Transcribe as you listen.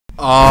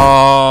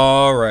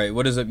Alright,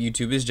 what is up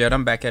YouTube? It's Jed.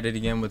 I'm back at it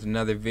again with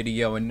another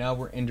video, and now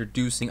we're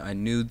introducing a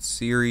new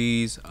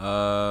series.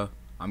 I'm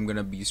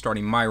gonna be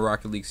starting my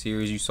Rocket League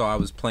series. You saw I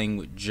was playing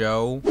with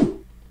Joe,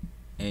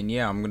 and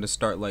yeah, I'm gonna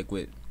start like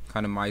with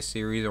kind of my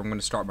series. I'm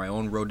gonna start my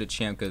own road to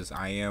champ because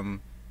I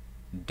am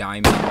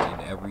diamond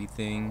and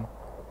everything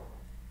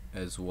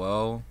as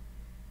well.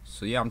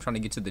 So yeah, I'm trying to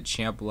get to the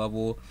champ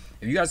level.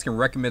 If you guys can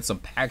recommend some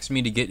packs for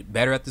me to get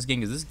better at this game,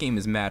 because this game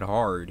is mad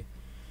hard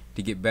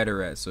to get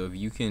better at. So if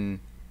you can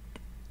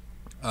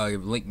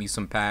link me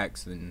some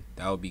packs, then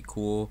that would be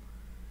cool.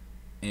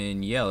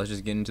 And yeah, let's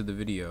just get into the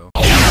video.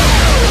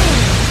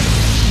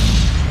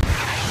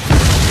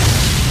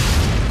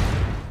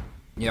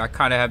 Yeah, I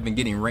kind of have been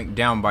getting ranked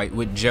down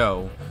with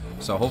Joe,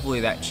 so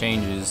hopefully that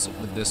changes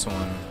with this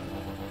one.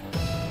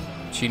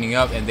 Cheating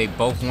up, and they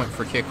both went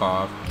for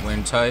kickoff.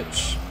 Win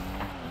touch.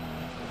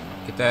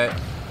 Get that.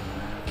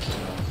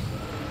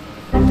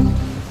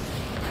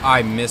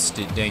 I missed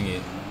it, dang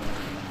it.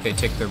 Okay,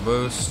 take their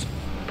boost.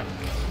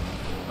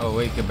 Oh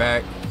wait, get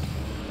back.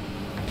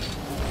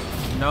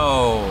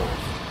 No.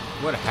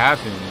 What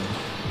happened?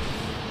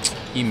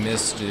 He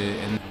missed it.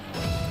 And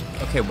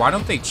okay, why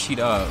don't they cheat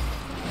up?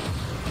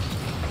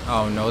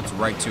 Oh no, it's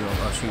right to him.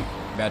 Oh shoot.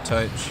 Bad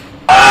touch.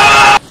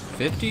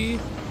 50?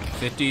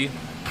 50.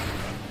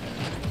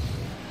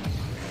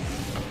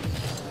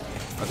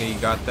 Okay, you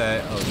got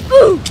that.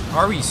 Oh.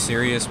 Are we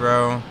serious,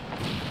 bro?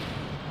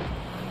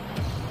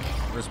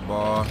 Where's the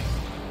ball?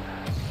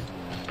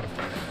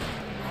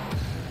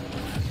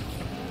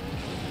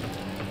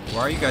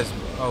 Why are you guys?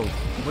 Oh,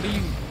 what are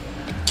you,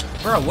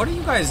 bro? What are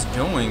you guys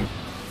doing?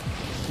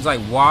 It's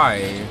like, why?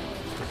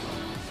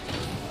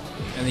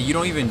 And then you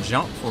don't even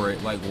jump for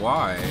it. Like,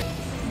 why?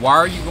 Why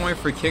are you going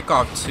for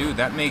kickoff too?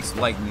 That makes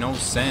like no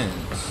sense.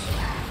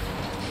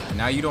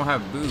 Now you don't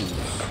have booze.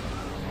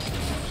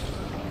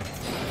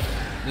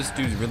 This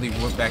dude really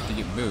went back to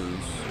get booze.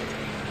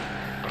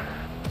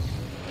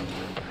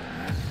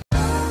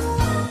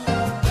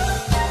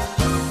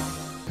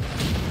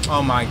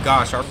 Oh my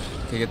gosh!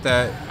 Okay, get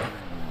that.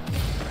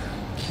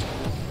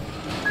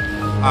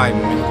 I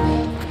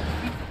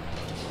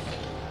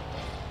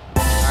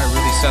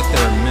really sat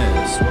there and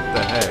missed. What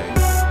the heck?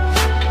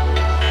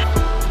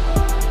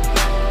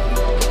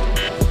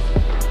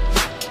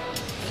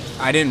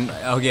 I didn't.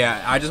 Oh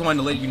yeah, I just wanted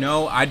to let you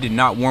know I did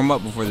not warm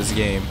up before this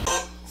game.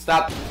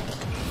 Stop.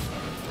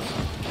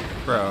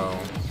 Bro.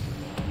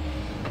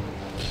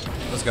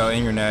 Let's go,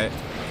 in your net.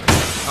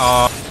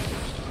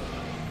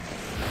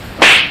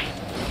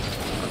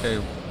 Okay.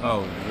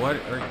 Oh, what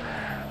are you?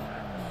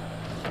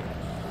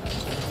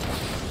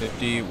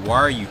 50. Why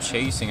are you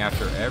chasing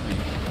after every?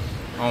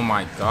 Oh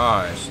my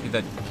gosh! Get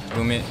that,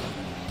 boom it.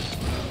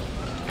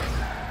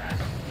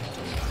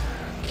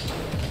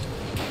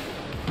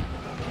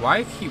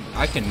 Why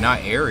I cannot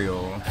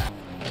aerial?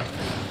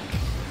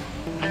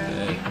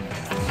 Okay,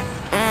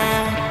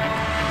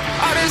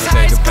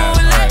 good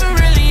pass.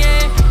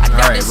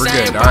 Alright, we're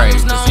good. Alright,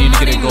 just need to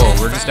get a goal.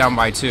 We're just down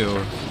by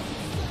 2.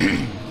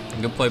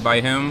 Good play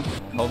by him.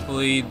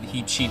 Hopefully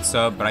he cheats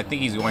up, but I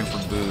think he's going for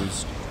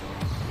boost.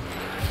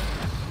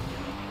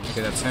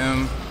 Okay, that's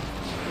him.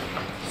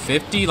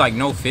 50? Like,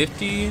 no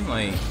 50?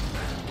 Like...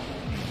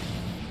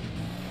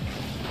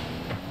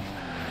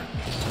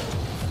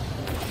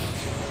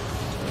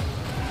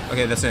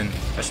 Okay, that's in.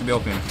 That should be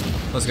open.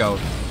 Let's go.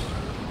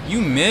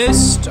 You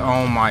missed?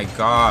 Oh my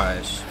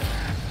gosh.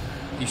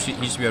 He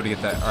should be able to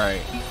get that.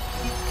 Alright.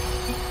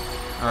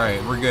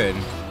 Alright, we're good.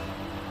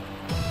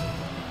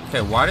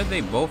 Okay, why did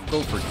they both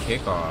go for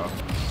kickoff?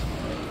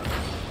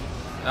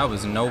 That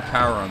was no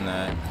power on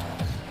that.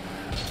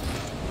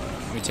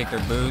 Let me take their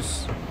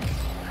boost.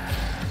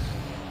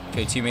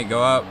 Okay, teammate,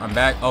 go up. I'm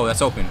back. Oh,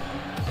 that's open.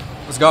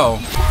 Let's go.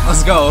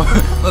 Let's go.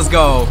 Let's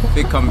go.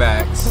 Big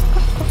comebacks.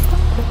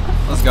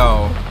 Let's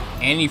go.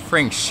 And he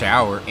Frank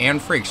shower.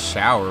 And Frank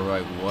shower.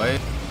 Like,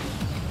 what?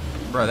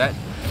 Bro, that...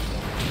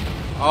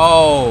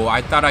 Oh,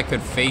 I thought I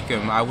could fake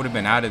him. I would have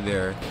been out of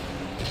there.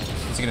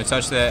 Is he going to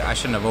touch that? I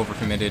shouldn't have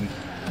overcommitted.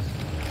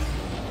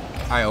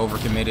 I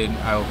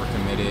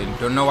overcommitted.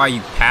 Don't know why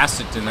you passed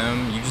it to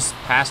them. You just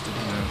passed it to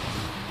them.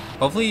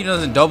 Hopefully he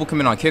doesn't double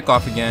commit on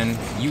kickoff again.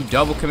 You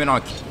double commit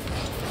on...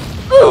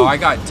 Oh, I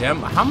got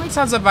demo. How many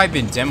times have I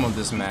been demoed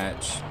this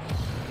match?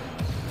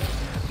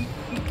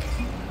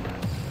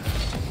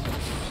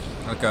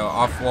 Okay,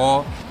 off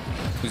wall.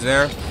 Who's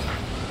there?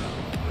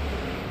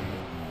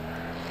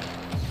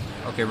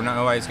 Okay, we're not...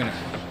 Oh, he's gonna...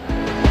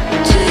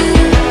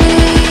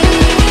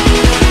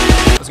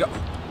 Let's go.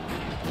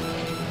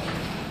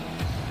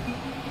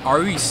 Are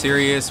we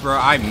serious, bro?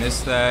 I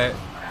missed that.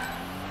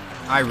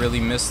 I really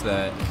missed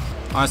that.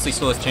 Honestly,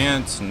 still a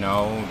chance?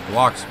 No.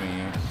 Blocks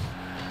me.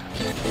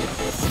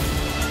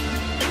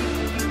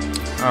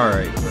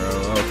 Alright,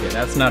 bro. Okay,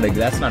 that's not a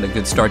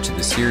good start to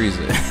the series.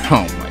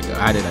 Oh my god.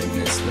 How did I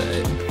miss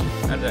that?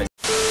 How did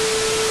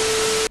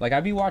I... Like,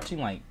 I be watching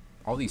like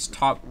all these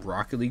top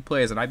Rocket League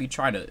players, and I be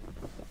trying to...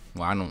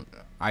 Well,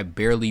 I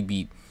barely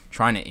be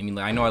trying to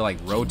emulate. I know I like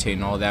rotate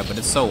and all that, but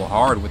it's so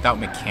hard without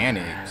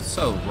mechanics.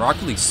 So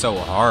Rocket League's so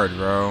hard,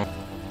 bro.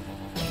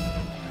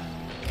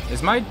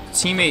 Is my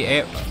teammate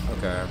a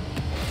okay.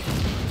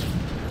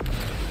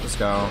 Let's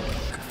go.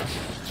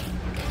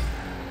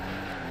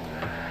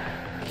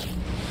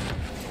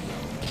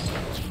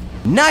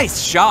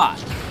 Nice shot.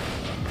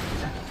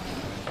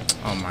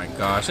 Oh my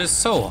gosh, it's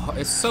so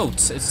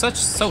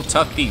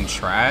tough being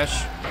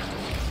trash.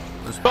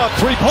 Up,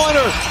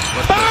 three-pointer.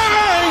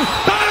 Bang!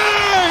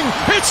 Bang!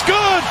 It's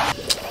good.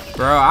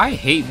 Bro, I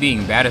hate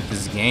being bad at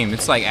this game.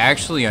 It's like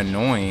actually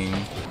annoying.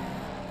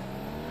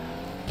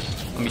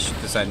 Let me shoot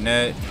this at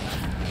net.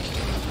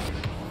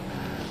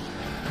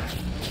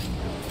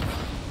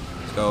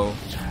 Let's go.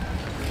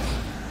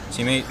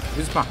 Teammate,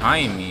 who's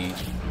behind me?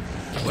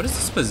 What is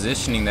this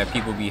positioning that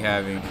people be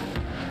having?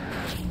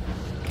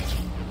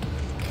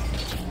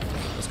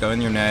 Let's go in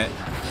your net.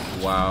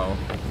 Wow.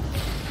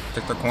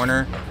 Took the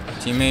corner.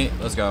 Teammate,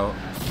 let's go.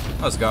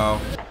 Let's go.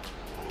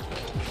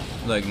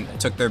 Look,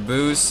 took their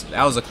boost.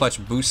 That was a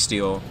clutch boost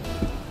steal.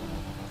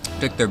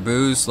 Took their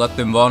boost, left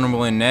them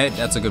vulnerable in net.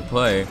 That's a good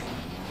play.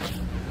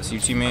 See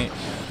you, teammate?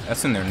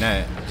 That's in their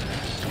net.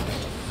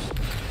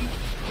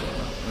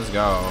 Let's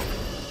go.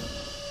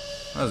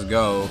 Let's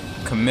go.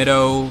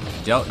 Committo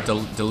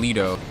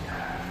Delito.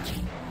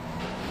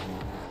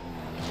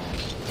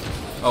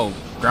 Oh,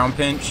 ground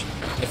pinch.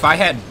 If I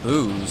had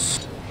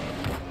boost.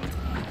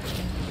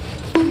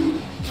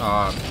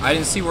 I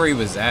didn't see where he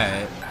was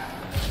at.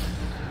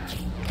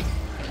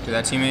 To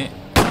that teammate.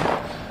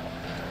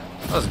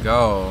 Let's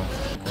go.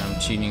 I'm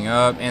cheating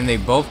up. And they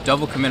both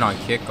double commit on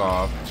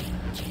kickoff.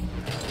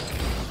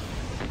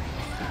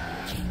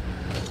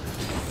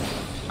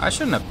 I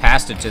shouldn't have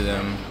passed it to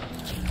them.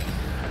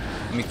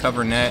 Let me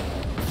cover net.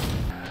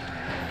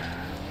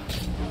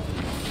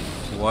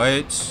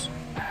 What?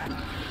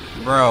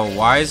 Bro,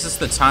 why is this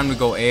the time to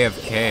go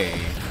AFK?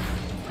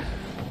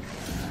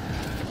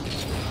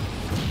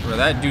 Bro,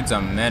 that dude's a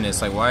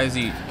menace. Like, why is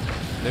he...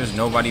 There's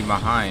nobody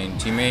behind.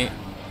 Teammate?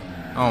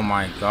 Oh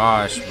my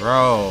gosh,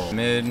 bro.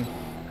 Mid.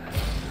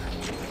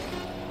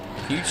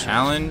 Can you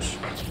challenge?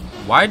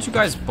 Why'd you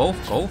guys both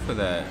go for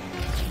that?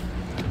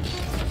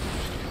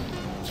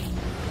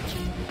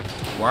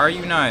 Why are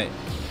you not...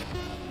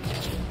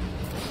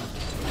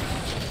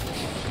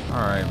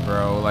 Alright,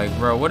 bro. Like,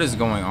 bro, what is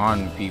going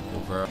on with people,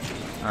 bro?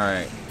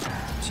 Alright.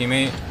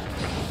 Teammate.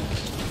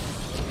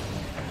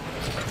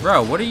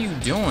 Bro, what are you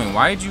doing?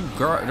 Why did you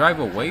drive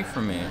away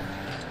from it?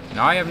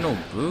 Now I have no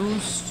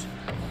boost?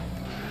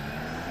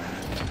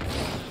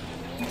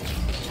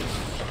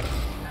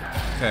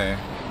 Okay.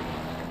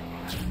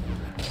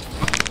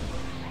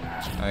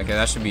 Okay,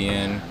 that should be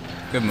in.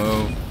 Good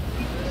move.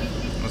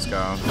 Let's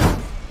go.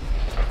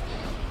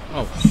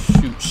 Oh,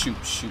 shoot.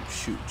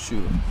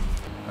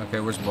 Okay,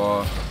 where's the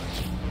ball?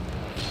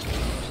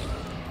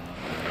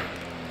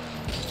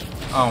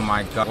 Oh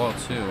my god. Well,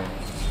 too.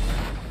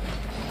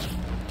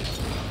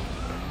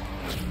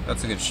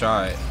 That's a good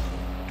shot.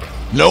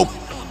 Nope.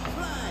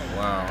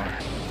 Wow.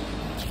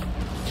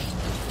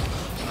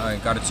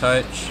 Alright, got a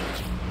touch.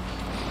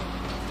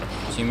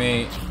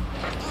 Teammate.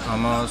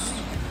 Almost.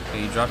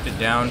 Okay, you dropped it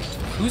down.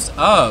 Who's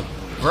up?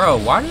 Bro,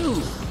 why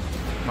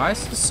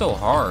is this so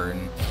hard?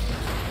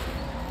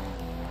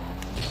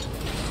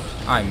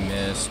 I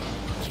missed.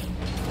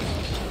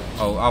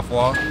 Oh, off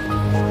wall.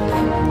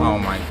 Oh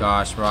my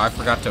gosh, bro. I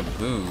forgot to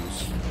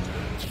boost.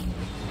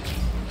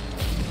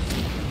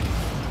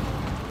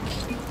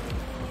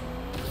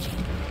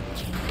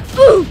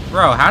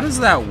 Bro, how does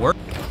that work?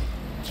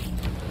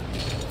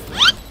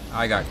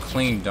 I got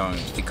clean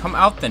dunked. To come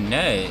out the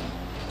net.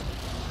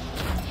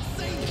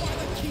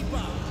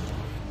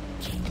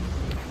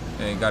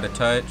 Okay, got a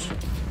touch.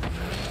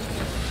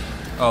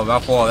 Oh,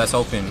 off wall. That's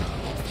open.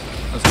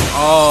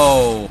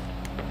 Oh.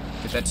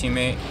 Get that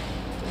teammate.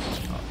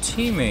 Oh,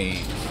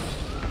 teammate.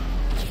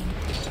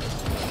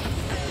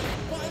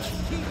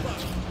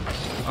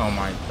 Oh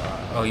my god.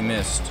 Oh, he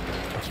missed.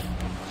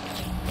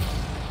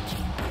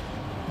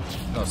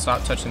 No,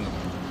 stop touching them.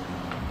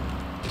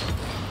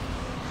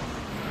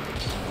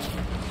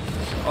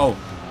 Oh.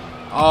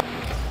 Oh.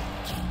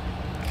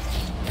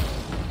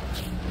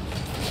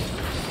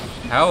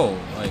 Hell.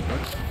 Like,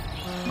 what?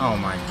 Oh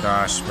my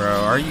gosh, bro.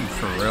 Are you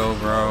for real,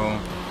 bro?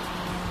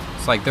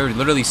 It's like they're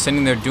literally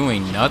sitting there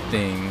doing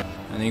nothing.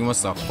 And he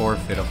wants to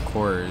forfeit, of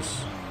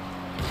course.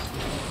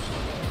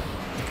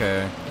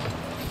 Okay.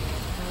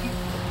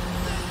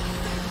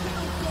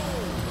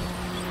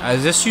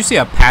 As this, you see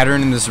a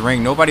pattern in this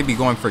ring. Nobody be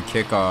going for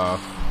kickoff.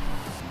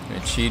 They're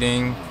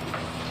cheating.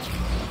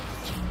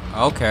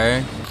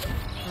 Okay.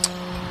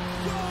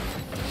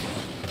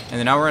 And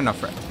then now we're in a...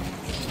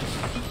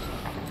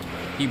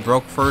 He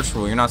broke first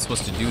rule. You're not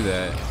supposed to do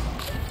that.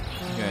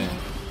 Okay.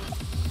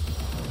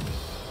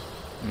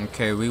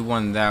 Okay, we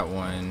won that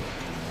one.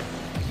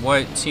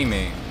 What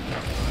teammate?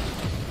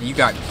 You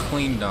got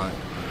clean done.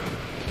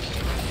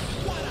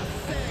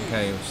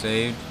 Okay,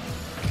 saved.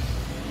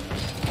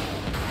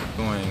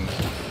 Going.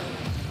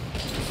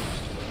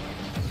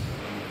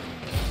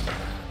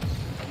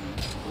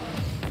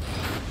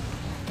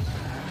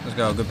 Let's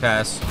go. Good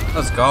pass.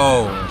 Let's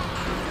go.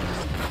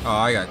 Oh,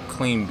 I got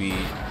clean beat.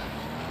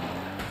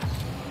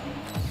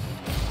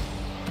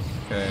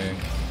 Okay.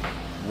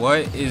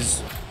 What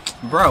is...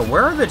 Bro,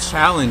 where are the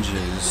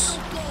challenges?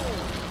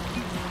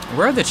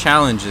 Where are the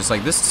challenges?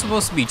 Like, this is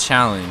supposed to be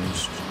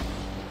challenged.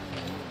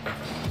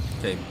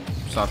 Okay.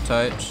 Soft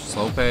touch.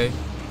 Slow pay.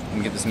 We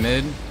can get this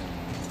mid.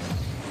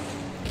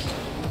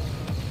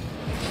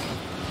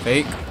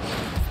 Fake.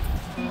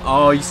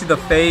 Oh, you see the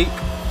fake?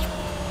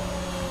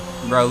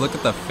 Bro, look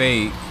at the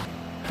fake.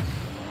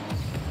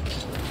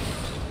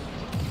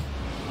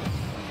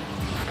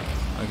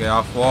 Okay,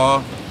 off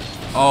wall.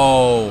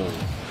 Oh.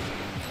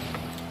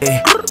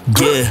 Yeah,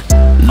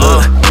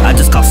 look, I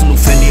just copped some new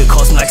Fendi. It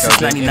cost me like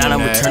 $6.99.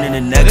 I'm returning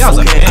the next. That was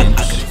a pinch.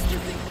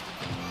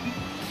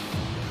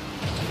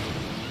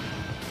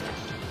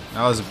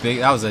 That was a big.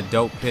 That was a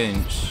dope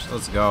pinch.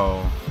 Let's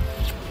go.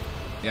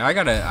 Yeah,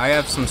 I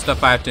have some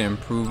stuff I have to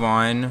improve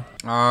on.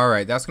 All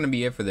right, that's gonna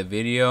be it for the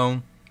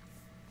video.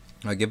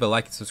 Give a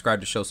like and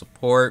subscribe to show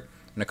support,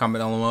 and a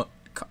comment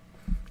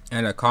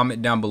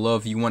down below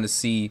if you want to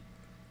see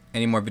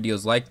any more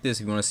videos like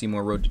this. If you want to see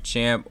more Road to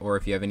Champ, or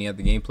if you have any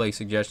other gameplay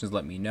suggestions,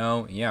 let me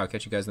know. And yeah, I'll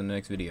catch you guys in the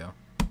next video.